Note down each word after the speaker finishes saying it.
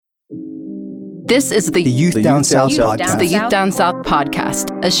This is the Youth Down South podcast. The Youth Down South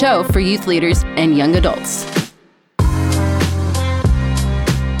podcast, a show for youth leaders and young adults.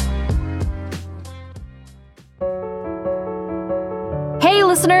 Hey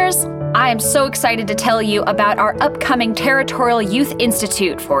listeners, I am so excited to tell you about our upcoming Territorial Youth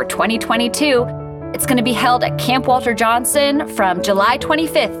Institute for 2022. It's going to be held at Camp Walter Johnson from July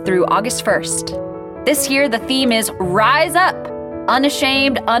 25th through August 1st. This year, the theme is Rise Up,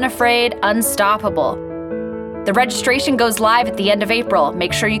 Unashamed, Unafraid, Unstoppable. The registration goes live at the end of April.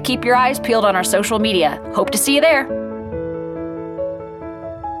 Make sure you keep your eyes peeled on our social media. Hope to see you there.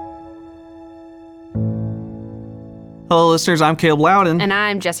 Hello, listeners. I'm Caleb Loudon. And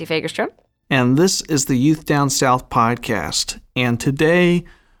I'm Jesse Fagerstrom. And this is the Youth Down South podcast. And today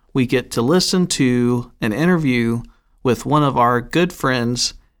we get to listen to an interview with one of our good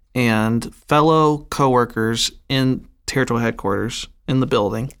friends and fellow coworkers in Territorial Headquarters in the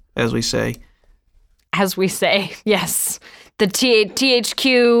building, as we say. As we say, yes. The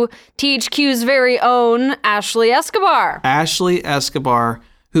THQ's very own Ashley Escobar. Ashley Escobar,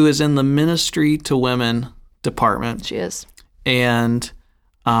 who is in the Ministry to Women department. She is. And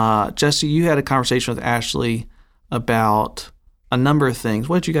Jesse, you had a conversation with Ashley about a number of things.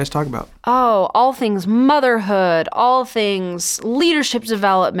 What did you guys talk about? Oh, all things motherhood, all things leadership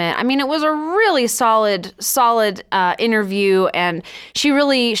development. I mean, it was a really solid interview, and she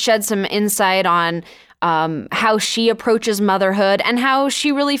really shed some insight on how she approaches motherhood and how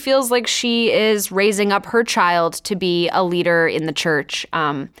she really feels like she is raising up her child to be a leader in the church.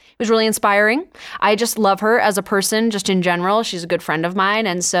 It was really inspiring. I just love her as a person, just in general. She's a good friend of mine.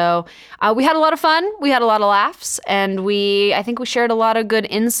 And so we had a lot of fun. We had a lot of laughs. And I think we shared a lot of good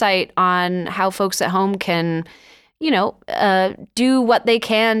insight on how folks at home can, do what they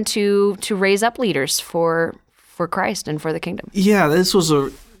can to raise up leaders for Christ and for the kingdom. Yeah, this was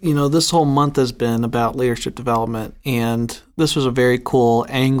this whole month has been about leadership development, and this was a very cool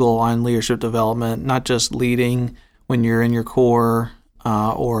angle on leadership development, not just leading when you're in your core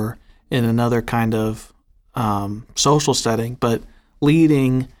or in another kind of social setting, but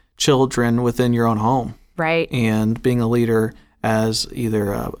leading children within your own home. Right. And being a leader as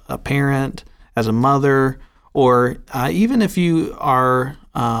either a parent, as a mother, or even if you are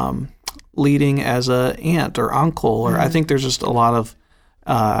leading as an aunt or uncle, or I think there's just a lot of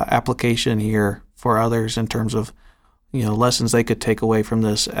application here for others in terms of, lessons they could take away from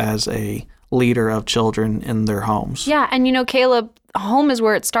this as a leader of children in their homes. Yeah, and Caleb, home is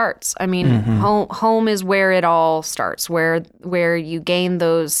where it starts. I mean, home is where it all starts, where you gain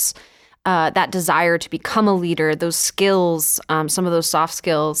those that desire to become a leader, those skills, some of those soft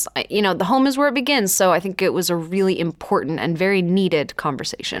skills. The home is where it begins. So I think it was a really important and very needed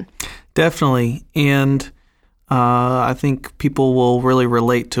conversation. Definitely, and I think people will really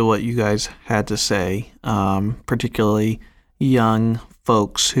relate to what you guys had to say, particularly young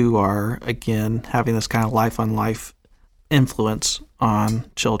folks who are, again, having this kind of life-on-life influence on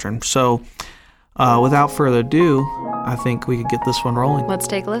children. So without further ado, I think we could get this one rolling. Let's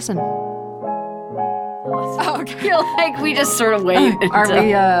take a listen. I feel like we just sort of wait. Are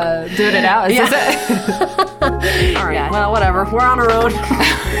we doing it out? Is this it? All right, well, whatever. We're on our own.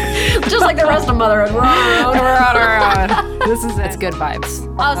 Just like the rest of motherhood, we're on our own. We're on our own. This is it. It's good vibes.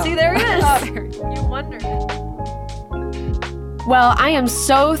 Oh, see, there it is. You wondered. Well, I am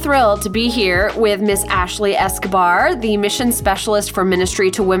so thrilled to be here with Miss Ashley Escobar, the mission specialist for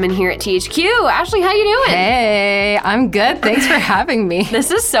Ministry to Women here at THQ. Ashley, how you doing? Hey, I'm good. Thanks for having me. This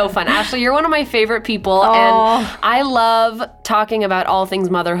is so fun. Ashley, you're one of my favorite people, and I love talking about all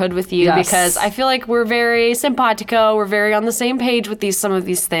things motherhood with you because I feel like we're very simpatico. We're very on the same page with some of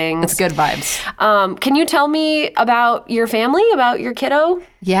these things. It's good vibes. Can you tell me about your family, about your kiddo?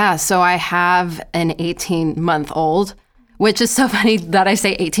 Yeah, so I have an 18-month-old. Which is so funny that I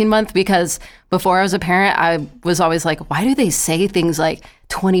say 18-month because before I was a parent, I was always like, why do they say things like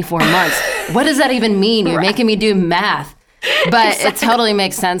 24 months? What does that even mean? You're making me do math. But It totally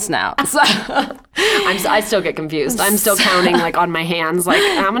makes sense now. So, I still get confused. I'm still counting on my hands,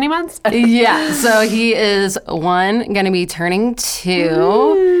 how many months? Yeah, so he is 1, going to be turning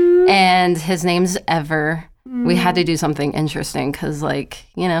 2, and his name's Ever. We had to do something interesting because,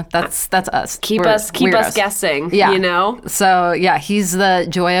 that's us. Keep us guessing. Yeah. So he's the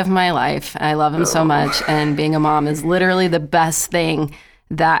joy of my life. I love him so much, and being a mom is literally the best thing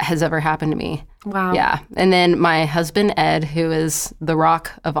that has ever happened to me. Wow. Yeah. And then my husband Ed, who is the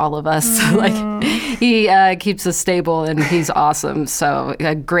rock of all of us, he keeps us stable, and he's awesome. So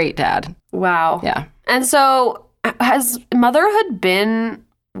a great dad. Wow. Yeah. And so, has motherhood been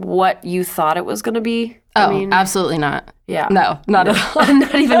what you thought it was going to be? Oh, absolutely not. Yeah. No, not at all.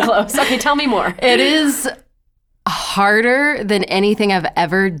 Not even close. Okay, tell me more. It is harder than anything I've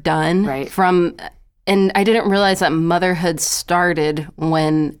ever done. Right. And I didn't realize that motherhood started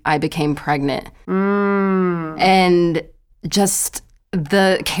when I became pregnant. And just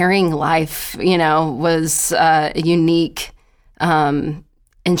the carrying life, was a unique,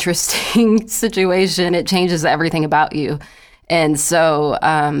 interesting situation. It changes everything about you. And so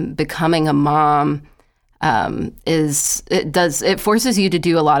becoming a mom it forces you to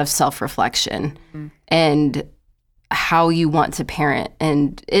do a lot of self-reflection and how you want to parent.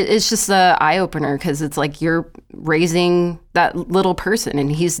 And it's just an eye-opener because it's like you're raising that little person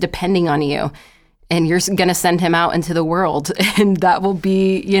and he's depending on you. And you're going to send him out into the world. And that will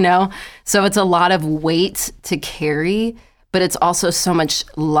be, so it's a lot of weight to carry, but it's also so much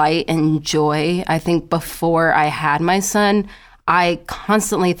light and joy. I think before I had my son, I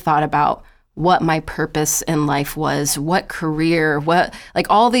constantly thought about what my purpose in life was, what career,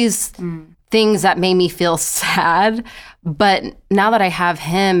 all these things that made me feel sad. But now that I have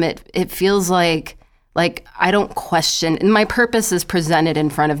him, it feels like I don't question. And my purpose is presented in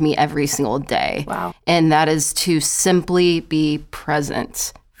front of me every single day. Wow. And that is to simply be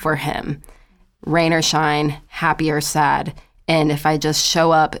present for him, rain or shine, happy or sad. And if I just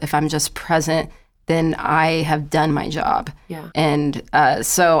show up, if I'm just present, then I have done my job. Yeah. And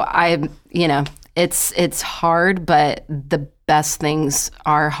so it's hard, but the best things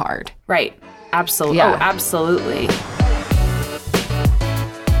are hard. Right. Absolutely. Yeah. Oh, absolutely.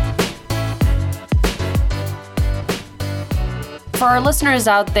 For our listeners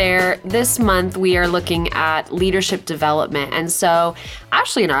out there, this month we are looking at leadership development. And so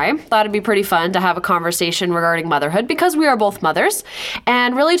Ashley and I thought it'd be pretty fun to have a conversation regarding motherhood because we are both mothers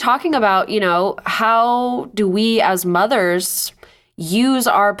and really talking about, how do we as mothers use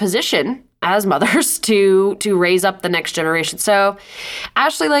our position as mothers to raise up the next generation. So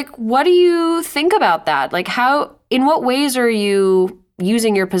Ashley, what do you think about that? In what ways are you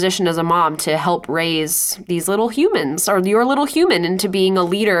using your position as a mom to help raise these little humans or your little human into being a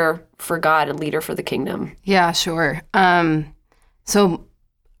leader for God and leader for the kingdom? Yeah, sure. So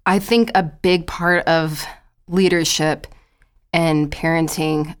I think a big part of leadership and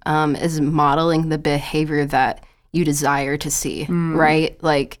parenting is modeling the behavior that you desire to see, right?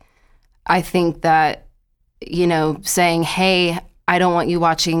 I think that, saying, hey, I don't want you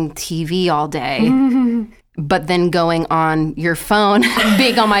watching TV all day, but then going on your phone,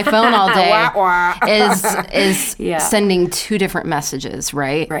 being on my phone all day is sending two different messages,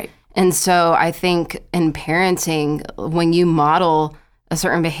 right? Right. And so I think in parenting, when you model a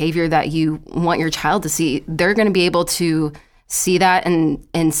certain behavior that you want your child to see, they're going to be able to see that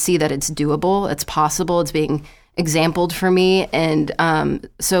and see that it's doable, it's possible, it's being exampled for me. And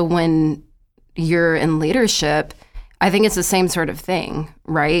so when you're in leadership, I think it's the same sort of thing,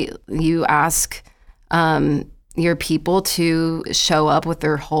 right? You ask your people to show up with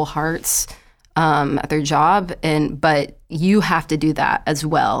their whole hearts at their job, but you have to do that as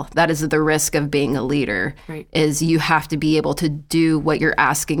well. That is the risk of being a leader, right. Is you have to be able to do what you're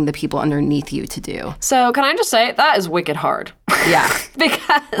asking the people underneath you to do. So can I just say, that is wicked hard. Yeah. Because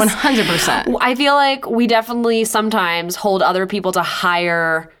 100%. I feel like we definitely sometimes hold other people to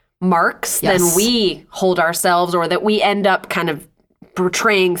higher marks than we hold ourselves, or that we end up kind of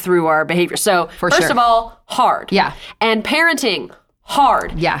portraying through our behavior. So first of all, hard. Yeah. And parenting,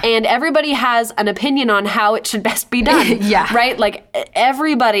 hard. Yeah. And everybody has an opinion on how it should best be done. Yeah. Right?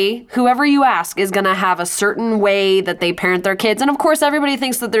 Everybody, whoever you ask, is going to have a certain way that they parent their kids. And of course, everybody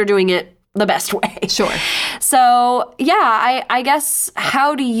thinks that they're doing it the best way. Sure. So, yeah, I guess,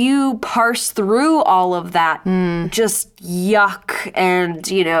 how do you parse through all of that just yuck and,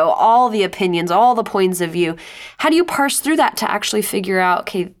 all the opinions, all the points of view? How do you parse through that to actually figure out,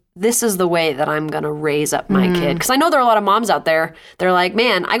 okay, this is the way that I'm going to raise up my kid? Because I know there are a lot of moms out there. They're like,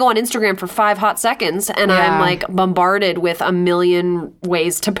 man, I go on Instagram for 5 hot seconds and I'm bombarded with a million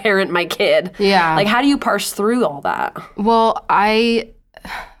ways to parent my kid. Yeah. How do you parse through all that? Well, I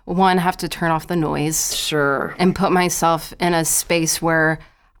have to turn off the noise. Sure. And put myself in a space where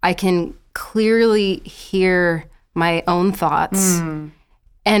I can clearly hear my own thoughts.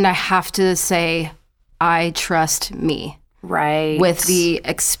 And I have to say, I trust me. Right. With the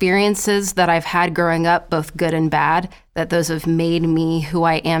experiences that I've had growing up, both good and bad, that those have made me who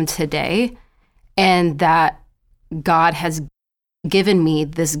I am today, and that God has given me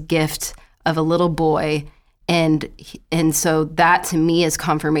this gift of a little boy. And so that to me is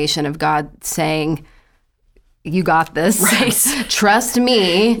confirmation of God saying, you got this. Right. Trust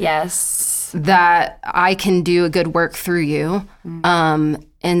me. Yes. that I can do a good work through you.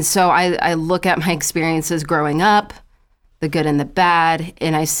 And so I look at my experiences growing up, the good and the bad,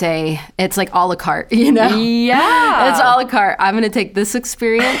 and I say, it's like a la carte, you know? Yeah. It's a la carte. I'm going to take this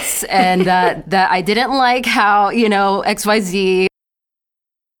experience and that I didn't like how, you know, XYZ,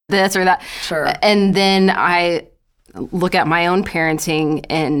 this or that. Sure. And then I look at my own parenting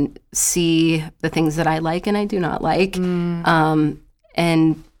and see the things that I like and I do not like,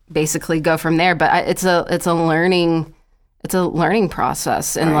 and basically go from there. But it's a learning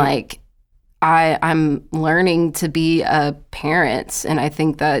process, and like I'm learning to be a parent, and I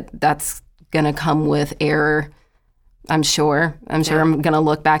think that that's gonna come with error. I'm sure I'm gonna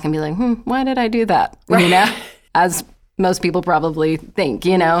look back and be like, why did I do that? You know, as most people probably think,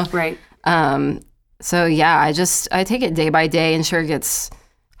 you know, Right. So yeah, I take it day by day, and sure it gets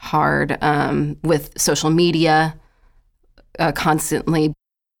hard with social media, constantly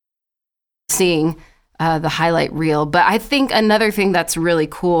seeing the highlight reel. But I think another thing that's really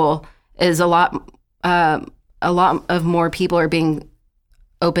cool is a lot of more people are being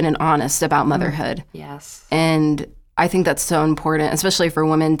open and honest about motherhood. Yes. And I think that's so important, especially for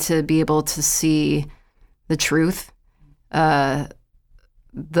women, to be able to see the truth,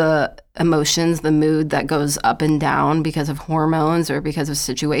 the emotions, the mood that goes up and down because of hormones or because of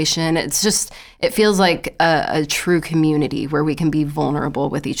situation. It's just, it feels like a true community where we can be vulnerable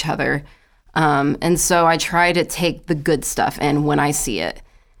with each other. And so I try to take the good stuff in when I see it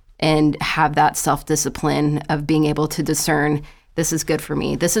and have that self-discipline of being able to discern, this is good for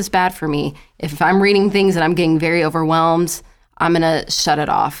me, this is bad for me. If I'm reading things and I'm getting very overwhelmed, I'm going to shut it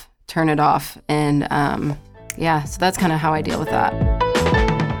off, turn it off. And yeah, so that's kind of how I deal with that.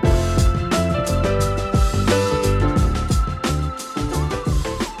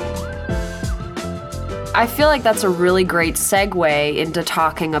 I feel like that's a really great segue into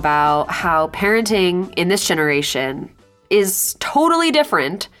talking about how parenting in this generation is totally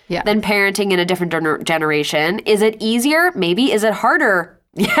different than parenting in a different generation. Is it easier? Maybe. Is it harder?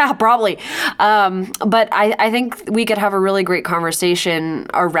 Yeah, probably. But I think we could have a really great conversation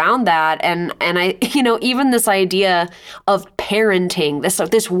around that. And I, you know, even this idea of parenting,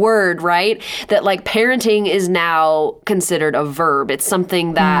 this word, right? That like parenting is now considered a verb. It's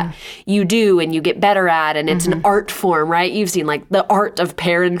something that you do and you get better at, and it's an art form, right? You've seen like the art of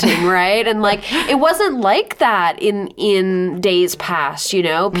parenting, right? And like, it wasn't like that in days past, you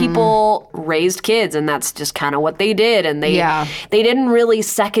know? People raised kids and that's just kind of what they did. And they didn't really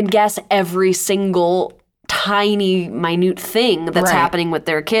second guess every single tiny, minute thing that's happening with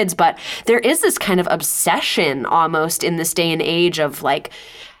their kids. But there is this kind of obsession almost in this day and age of like,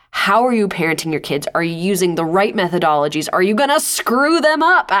 how are you parenting your kids? Are you using the right methodologies? Are you going to screw them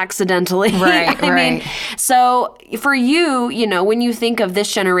up accidentally? Right, I mean, so for you, you know, when you think of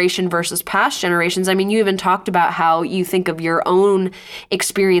this generation versus past generations, I mean, you even talked about how you think of your own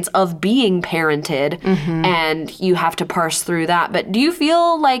experience of being parented and you have to parse through that. But do you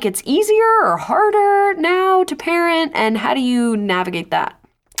feel like it's easier or harder now to parent? And how do you navigate that?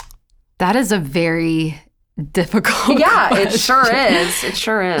 That is a very difficult question. It sure is. It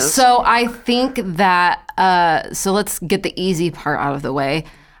sure is. So I think that, so let's get the easy part out of the way.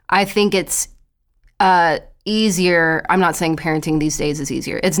 I think it's easier. I'm not saying parenting these days is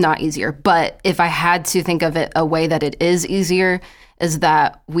easier. It's not easier. But if I had to think of it a way that it is easier, is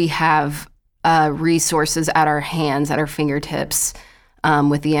that we have resources at our hands, at our fingertips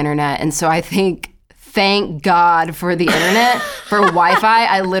with the internet. And so I think, thank God for the internet, for Wi-Fi.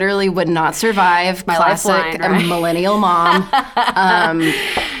 I literally would not survive. My Classic lifeline, right? millennial mom.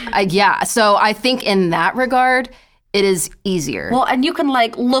 Yeah, so I think in that regard, it is easier. Well, and you can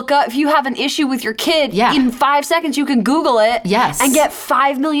like look up, if you have an issue with your kid, Yeah. in 5 seconds you can Google it and get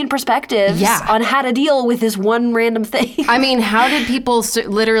 5 million perspectives on how to deal with this one random thing. I mean, how did people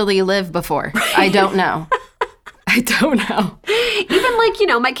literally live before? I don't know. I don't know. Even like, you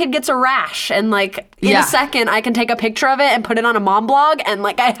know, my kid gets a rash and like in a second I can take a picture of it and put it on a mom blog and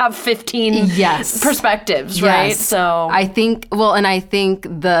like I have 15 perspectives, right? So I think, well, and I think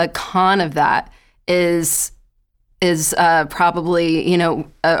the con of that is probably, you know,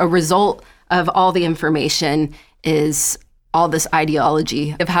 a result of all the information is all this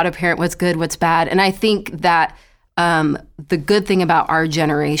ideology of how to parent, what's good, what's bad. And I think that the good thing about our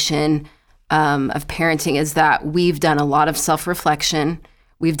generation of parenting is that we've done a lot of self-reflection.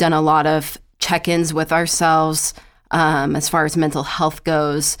 We've done a lot of check-ins with ourselves as far as mental health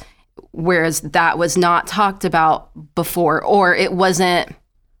goes, whereas that was not talked about before, or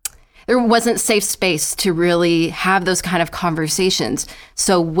there wasn't safe space to really have those kind of conversations.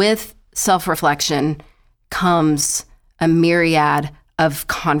 So with self-reflection comes a myriad of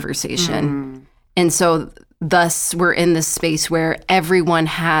conversation. And so thus we're in this space where everyone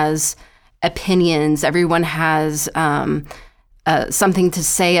has opinions, everyone has something to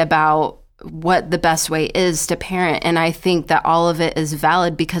say about what the best way is to parent. And I think that all of it is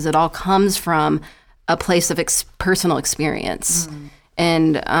valid because it all comes from a place of personal experience.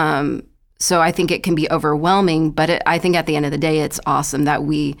 And so I think it can be overwhelming, but I think at the end of the day, it's awesome that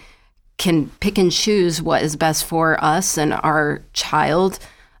we can pick and choose what is best for us and our child.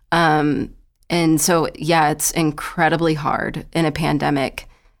 And so, yeah, it's incredibly hard in a pandemic.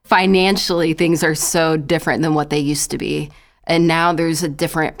 Financially, things are so different than what they used to be. And now there's a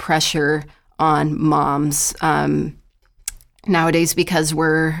different pressure on moms nowadays because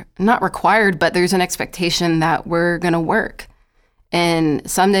we're not required, but there's an expectation that we're going to work. And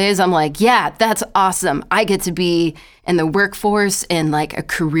some days I'm like, yeah, that's awesome. I get to be in the workforce and like a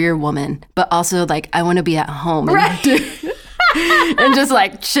career woman, but also like I want to be at home and just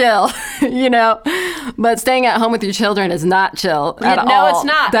like chill, you know? But staying at home with your children is not chill at all. No, it's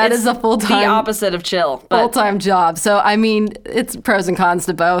not. That it's is a full-time... the opposite of chill. Full-time job. So, I mean, it's pros and cons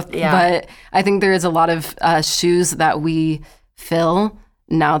to both. Yeah. But I think there is a lot of shoes that we fill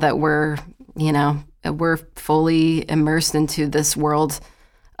now that we're, you know, we're fully immersed into this world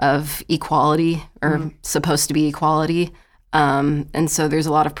of equality or supposed to be equality. And so there's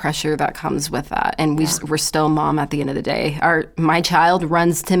a lot of pressure that comes with that. And we're still mom at the end of the day. My child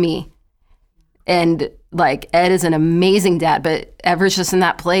runs to me. And like Ed is an amazing dad, but Everett's just in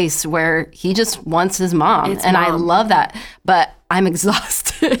that place where he just wants his mom. And I love that. But I'm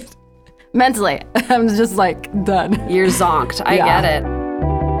exhausted mentally. I'm just like done. You're zonked. I get it.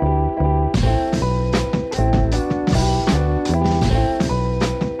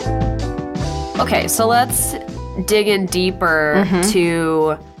 Okay, so let's dig in deeper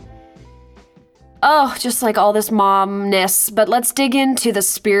to, just like all this momness, but let's dig into the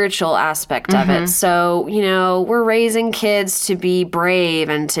spiritual aspect of it. So, you know, we're raising kids to be brave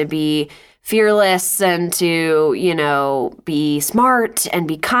and to be fearless and to, you know, be smart and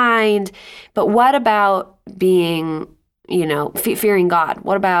be kind. But what about being, you know, fearing God?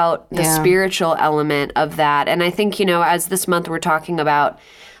 What about the spiritual element of that? And I think, you know, as this month we're talking about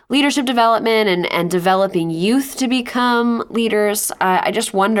leadership development and developing youth to become leaders, I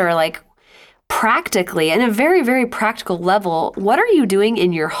just wonder, like, practically, in a very, very practical level, what are you doing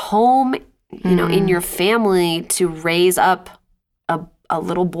in your home, you know, in your family to raise up a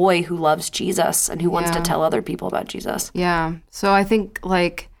little boy who loves Jesus and who wants to tell other people about Jesus? Yeah. So I think,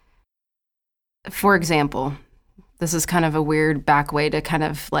 like, for example, this is kind of a weird back way to kind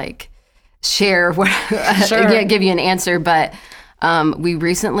of, like, share what, give you an answer, but we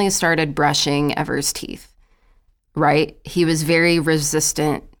recently started brushing Ever's teeth, right? He was very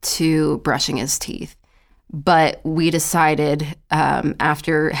resistant to brushing his teeth. But we decided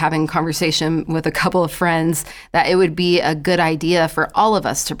after having conversation with a couple of friends that it would be a good idea for all of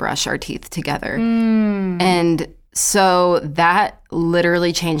us to brush our teeth together. And so that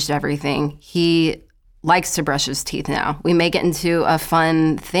literally changed everything. He likes to brush his teeth now. We make it into a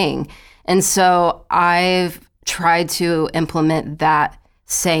fun thing. And so I've tried to implement that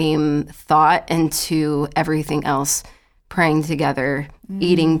same thought into everything else, praying together,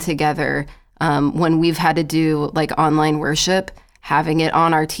 eating together. When we've had to do like online worship, having it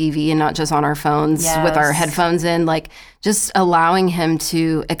on our TV and not just on our phones with our headphones in, like just allowing him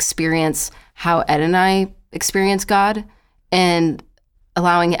to experience how Ed and I experience God, and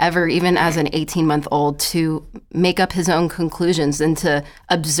allowing Ever, even as an 18-month-old, to make up his own conclusions and to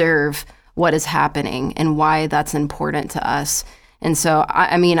observe what is happening and why that's important to us. And so,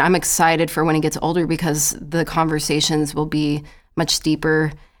 I mean, I'm excited for when he gets older because the conversations will be much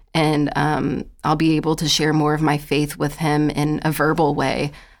deeper, and I'll be able to share more of my faith with him in a verbal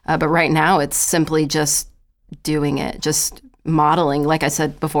way. But right now, it's simply just doing it, just modeling, like I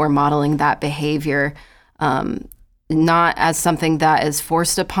said before, modeling that behavior, not as something that is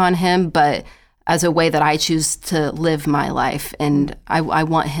forced upon him, but as a way that I choose to live my life. And I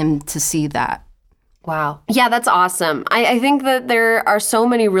want him to see that. Wow. Yeah, that's awesome. I think that there are so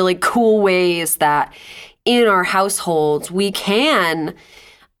many really cool ways that in our households we can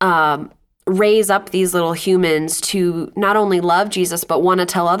raise up these little humans to not only love Jesus, but want to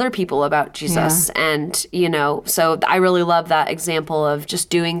tell other people about Jesus. Yeah. And, you know, so I really love that example of just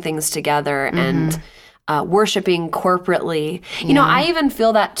doing things together and worshiping corporately. You know, I even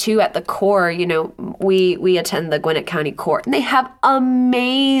feel that too at the core. You know, we attend the Gwinnett County Court, and they have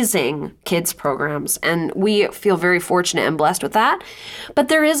amazing kids programs, and we feel very fortunate and blessed with that. But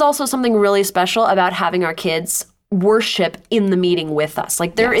there is also something really special about having our kids worship in the meeting with us.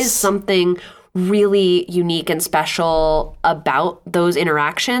 Like there is something really unique and special about those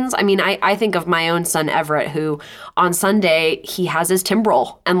interactions. I mean, I think of my own son, Everett, who on Sunday, he has his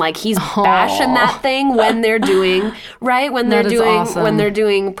timbrel and like he's bashing that thing when they're doing, right? When they're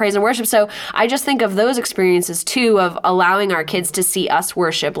doing praise and worship. So I just think of those experiences too, of allowing our kids to see us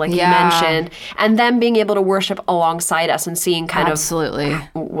worship, like you mentioned, and them being able to worship alongside us and seeing kind of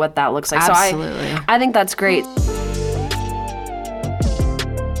what that looks like. Absolutely. So I think that's great.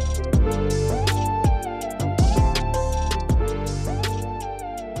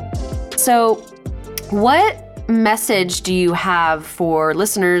 So what message do you have for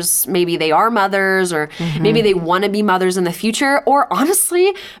listeners? Maybe they are mothers, or maybe they want to be mothers in the future, or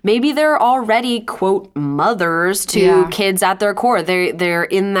honestly, maybe they're already, quote, mothers to kids at their core. They're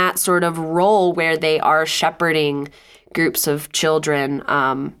in that sort of role where they are shepherding groups of children.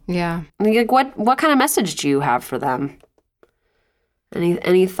 Like what kind of message do you have for them?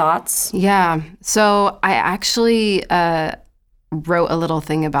 Any thoughts? Yeah. So I actually wrote a little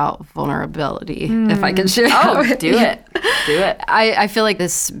thing about vulnerability, if I can share. Do it. I feel like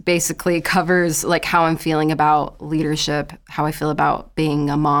this basically covers like how I'm feeling about leadership, how I feel about being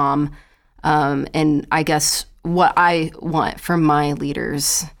a mom, and I guess what I want from my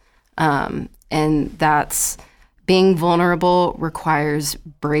leaders. And that's being vulnerable requires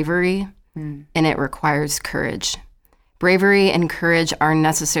bravery and it requires courage. Bravery and courage are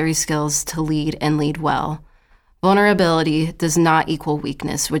necessary skills to lead and lead well. Vulnerability does not equal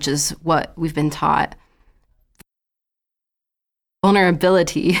weakness, which is what we've been taught.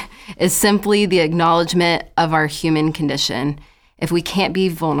 Vulnerability is simply the acknowledgement of our human condition. If we can't be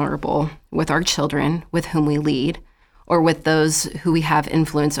vulnerable with our children, with whom we lead, or with those who we have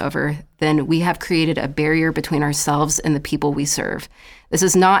influence over, then we have created a barrier between ourselves and the people we serve. This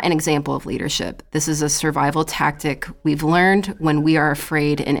is not an example of leadership. This is a survival tactic we've learned when we are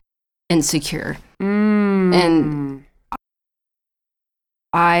afraid and insecure. And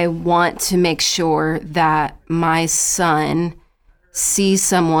I want to make sure that my son sees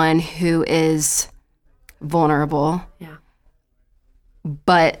someone who is vulnerable,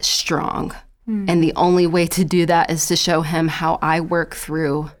 but strong. And the only way to do that is to show him how I work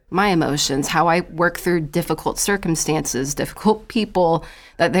through my emotions, how I work through difficult circumstances, difficult people,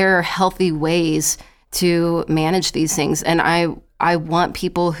 that there are healthy ways to manage these things. And I want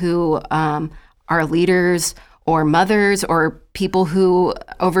people who are leaders or mothers or people who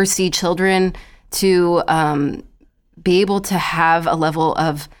oversee children to be able to have a level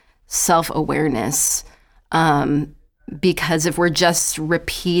of self-awareness. Because if we're just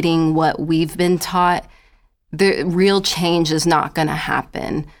repeating what we've been taught, the real change is not going to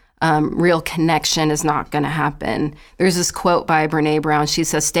happen. Real connection is not going to happen. There's this quote by Brene Brown. She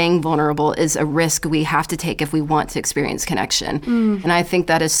says, staying vulnerable is a risk we have to take if we want to experience connection. And I think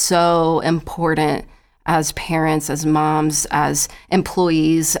that is so important as parents, as moms, as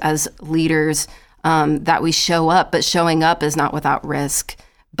employees, as leaders, that we show up. But showing up is not without risk.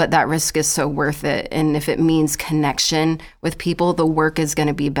 But that risk is so worth it. And if it means connection with people, the work is going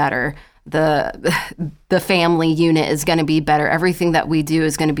to be better. The family unit is going to be better. Everything that we do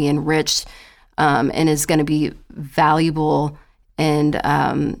is going to be enriched and is going to be valuable and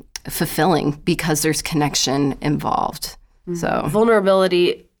fulfilling because there's connection involved. So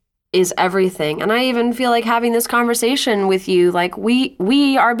vulnerability is everything. And I even feel like having this conversation with you, like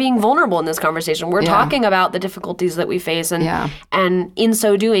we are being vulnerable in this conversation. We're talking about the difficulties that we face, and in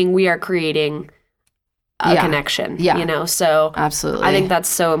so doing, we are creating a connection, you know? So absolutely. I think that's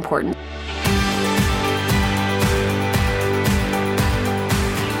so important.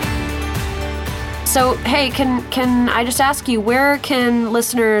 So, hey, can I just ask you, where can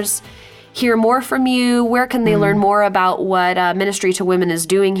listeners hear more from you? Where can they learn more about what Ministry to Women is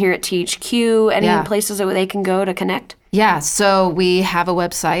doing here at THQ? Any places that they can go to connect? Yeah, so we have a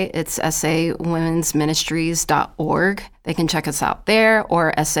website. It's sawomensministries.org. They can check us out there,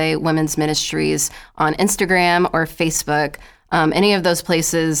 or SA Women's Ministries on Instagram or Facebook. Any of those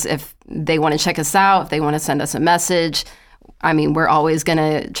places, if they want to check us out, if they want to send us a message, I mean, we're always going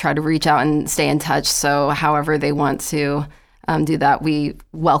to try to reach out and stay in touch. So however they want to do that, we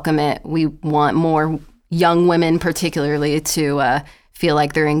welcome it. We want more young women particularly to feel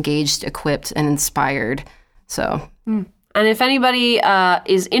like they're engaged, equipped, and inspired. So. And if anybody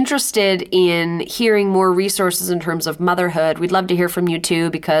is interested in hearing more resources in terms of motherhood, we'd love to hear from you too,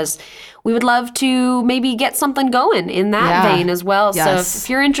 because we would love to maybe get something going in that vein as well. Yes. So if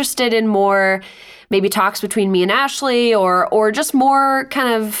you're interested in more maybe talks between me and Ashley, or just more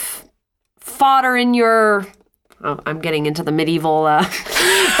kind of fodder in your I'm getting into the medieval.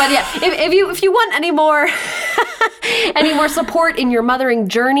 But yeah, if you want any more any more support in your mothering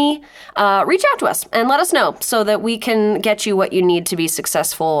journey, reach out to us and let us know so that we can get you what you need to be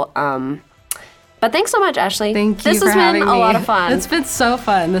successful. But thanks so much, Ashley. Thank you This for has having been me. a lot of fun. It's been so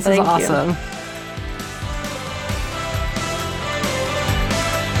fun. This is Thank you. awesome.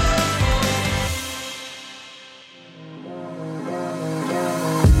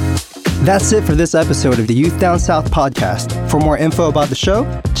 That's it for this episode of the Youth Down South podcast. For more info about the show,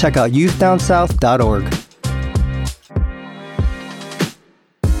 check out youthdownsouth.org.